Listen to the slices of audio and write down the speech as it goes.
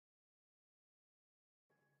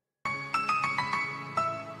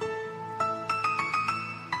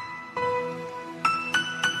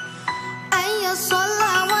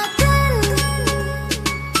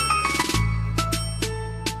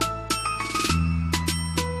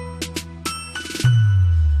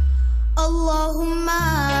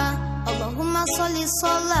Allahumma sholli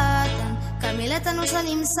sholatan kamilatan wa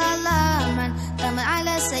sallim salaman taman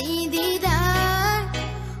ala sayyidina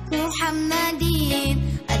Muhammadin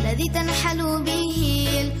alladhi tanhalu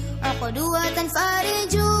bihil uqdu wa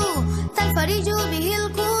tanfariju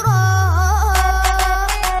bihil qura.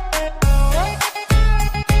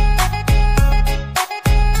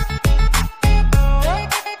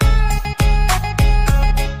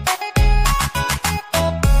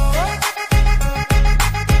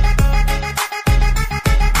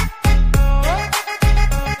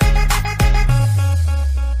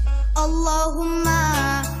 Allahumma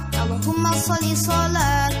sholli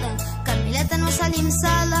sholatan kamilatan wa sallim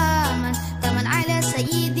salaman taman ala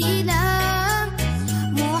sayyidina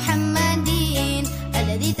Muhammadin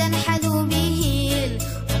alladhi tanhalu bihil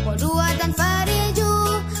uqdu wa tanfariju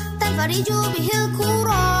bihil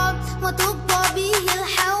qurab wa tuqda bihil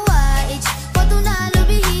hawaij wa tunalu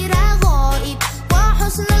bihi raghaib wa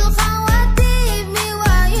husnul khawatim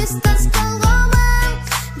wa yustasqal ghamam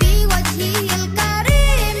biwajhihil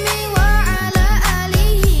karim wa ala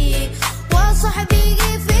alihi wa sahbihi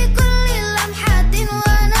fi kulli lamhatin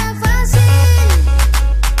wa nafasin.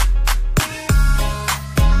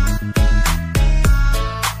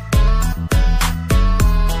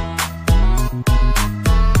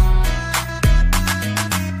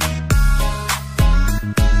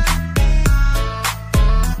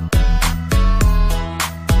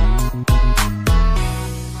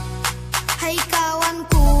 Hai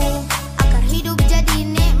kawanku, akar hidup jadi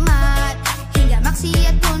nikmat hingga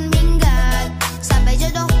maksiat pun minggat sampai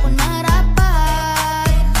jodoh pun merapat.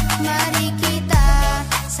 Mari kita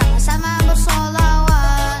sama-sama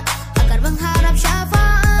bersolawat agar mengharap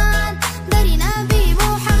syafaat dari Nabi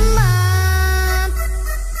Muhammad.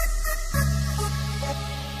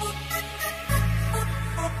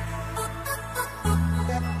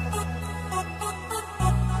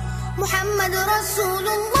 Muhammad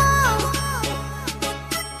Rasulullah.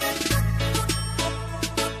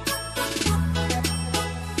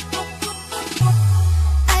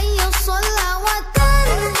 Ayo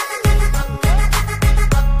sholawatan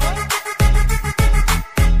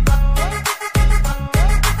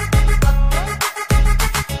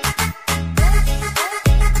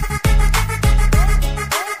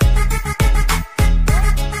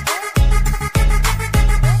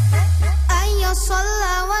Ayo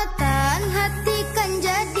sholawatan hati kan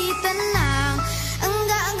jadi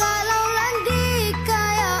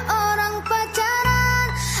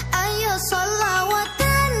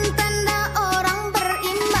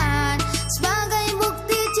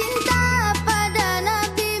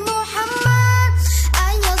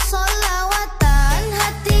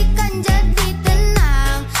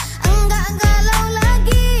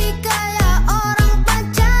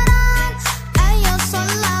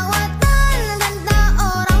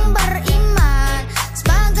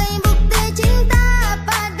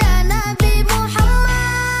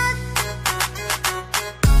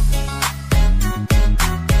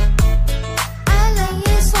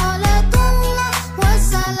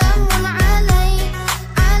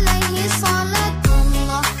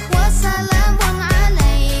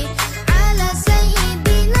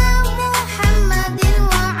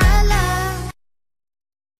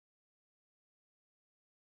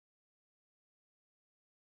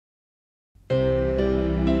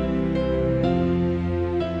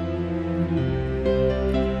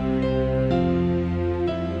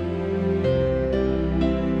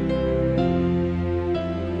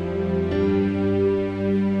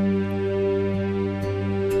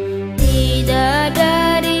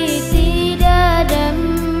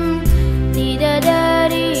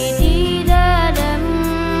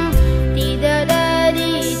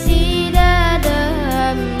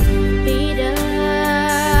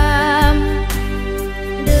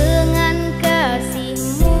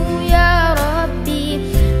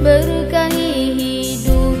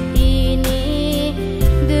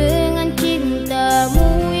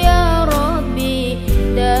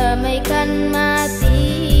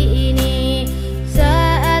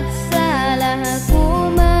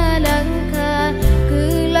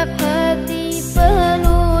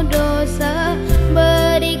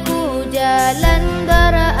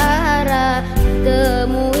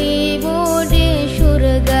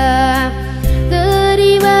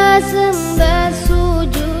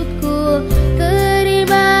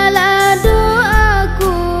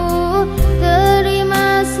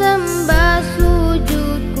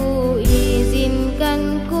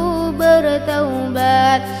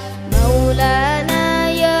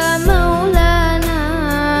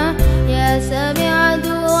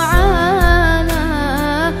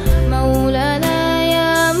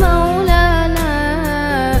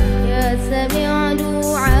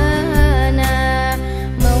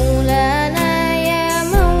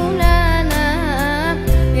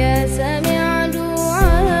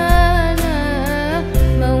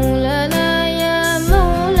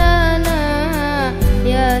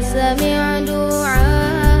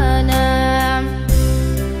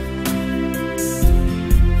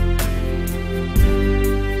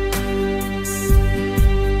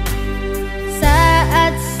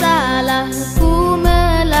ku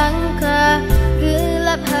melangkah,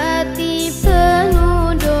 gelap hati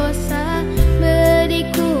penuh dosa,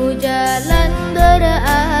 beriku jalan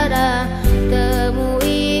berarah,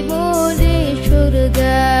 temuimu di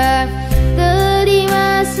syurga.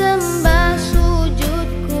 Terima sembah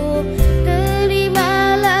sujudku,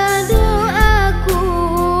 terimalah doaku,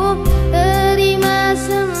 terima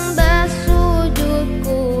sembah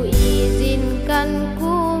sujudku, izinkan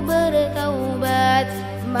ku bertaubat.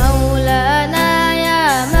 Maulana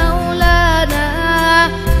ya Maulana,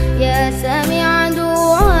 ya sami'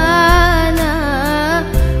 du'ana.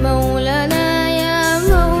 Maulana ya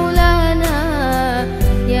Maulana,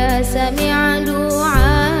 ya sami'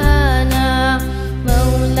 du'ana.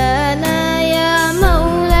 Maulana ya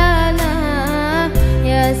Maulana,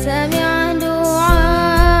 ya sami'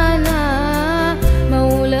 du'ana.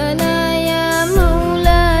 Maulana ya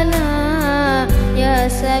Maulana, ya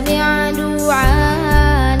sami'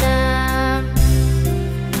 du'ana.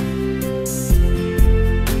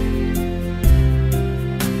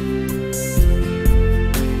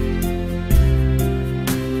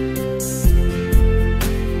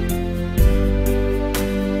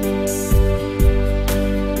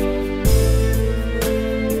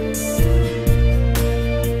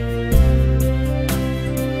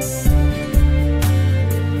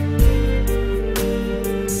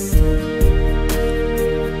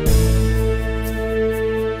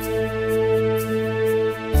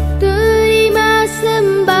 Terima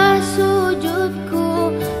sembah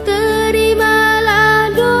sujudku,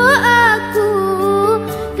 terimalah doaku,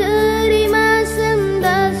 terima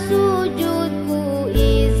sembah sujudku,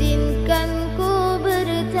 izinkan ku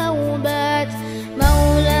bertaubat.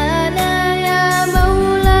 Maulana ya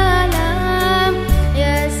Maulana,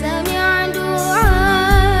 ya sami'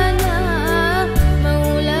 du'ana.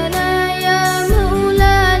 Maulana ya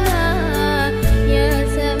Maulana, ya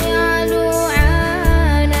sami'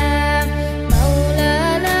 du'ana.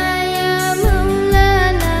 Maulana ya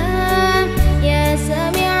Maulana, ya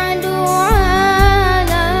sami'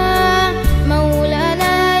 du'ana.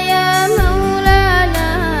 Maulana ya Maulana,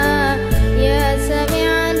 ya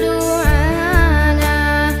sami' du'ana.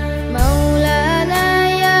 Maulana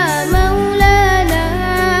ya Maulana,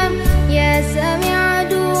 ya sami'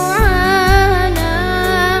 du'ana.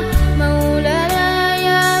 Maulana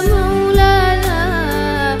ya Maulana,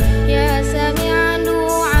 ya sami'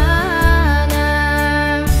 du'ana.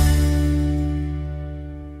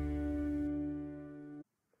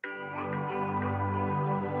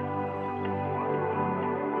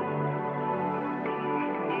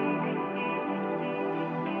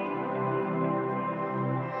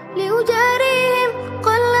 لأجاريهم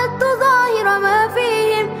قلدت ظاهر ما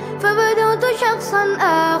فيهم، فبدوت شخصا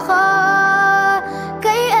آخر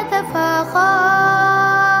كي أتفاخر،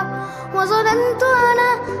 وظننت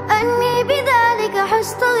أنا أني بذلك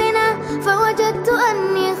حزت غنى، فوجدت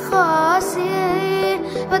أني خاسر،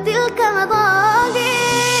 فتلك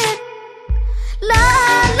مضاجر. لا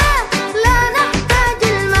لا لا نحتاج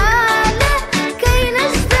المال كي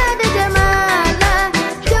نزداد جمالا،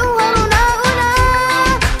 جوهرنا هنا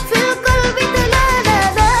في القلب تلالا.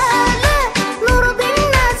 لا لا نرضي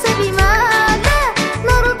الناس بما لا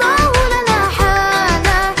نرضاه لنا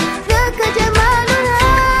حالا، ذاك جمالنا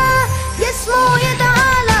يسمو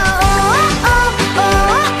يتعالى.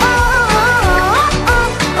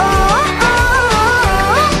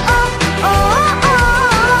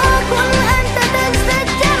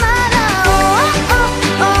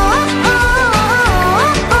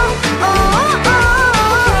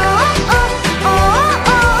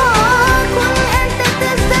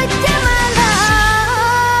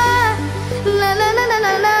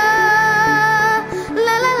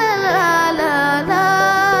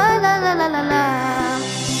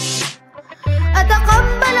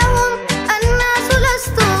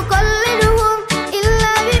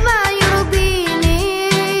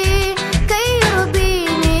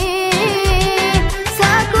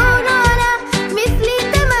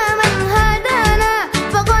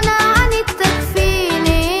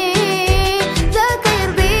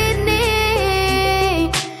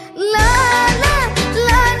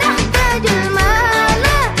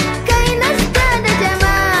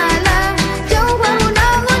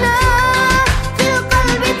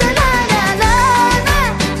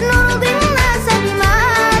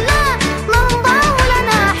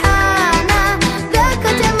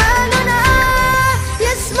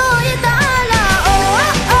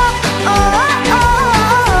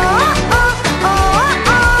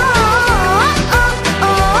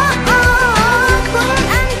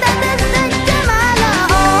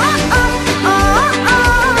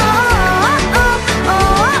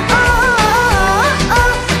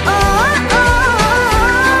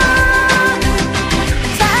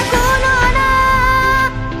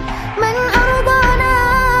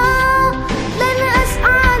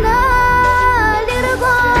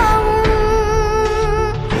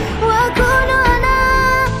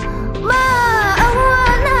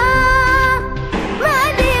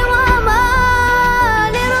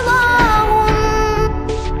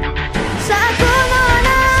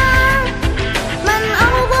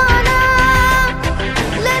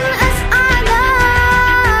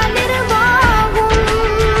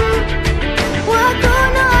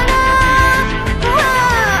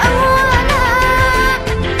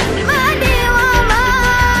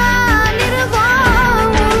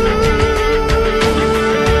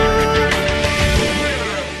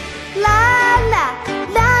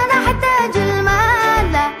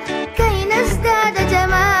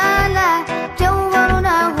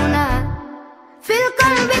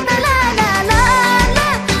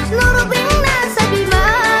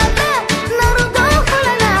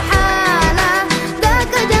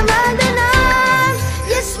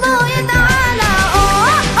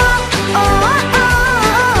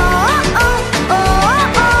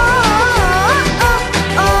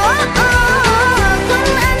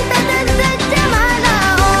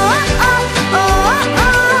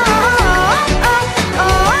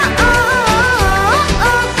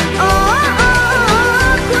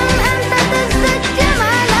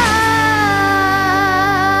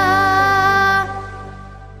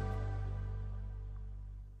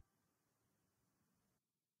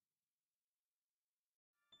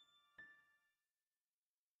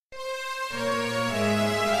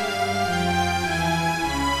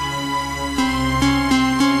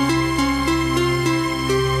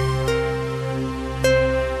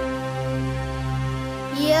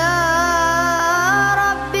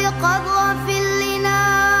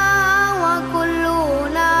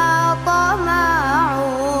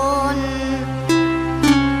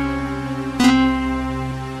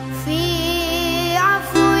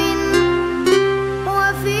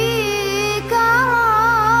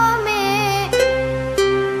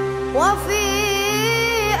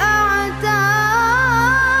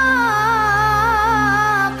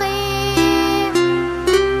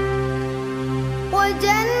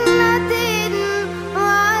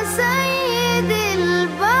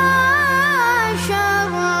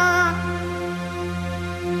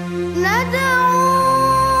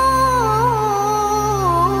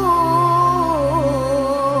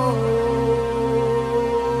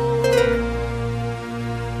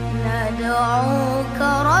 أدعوك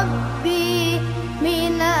ربي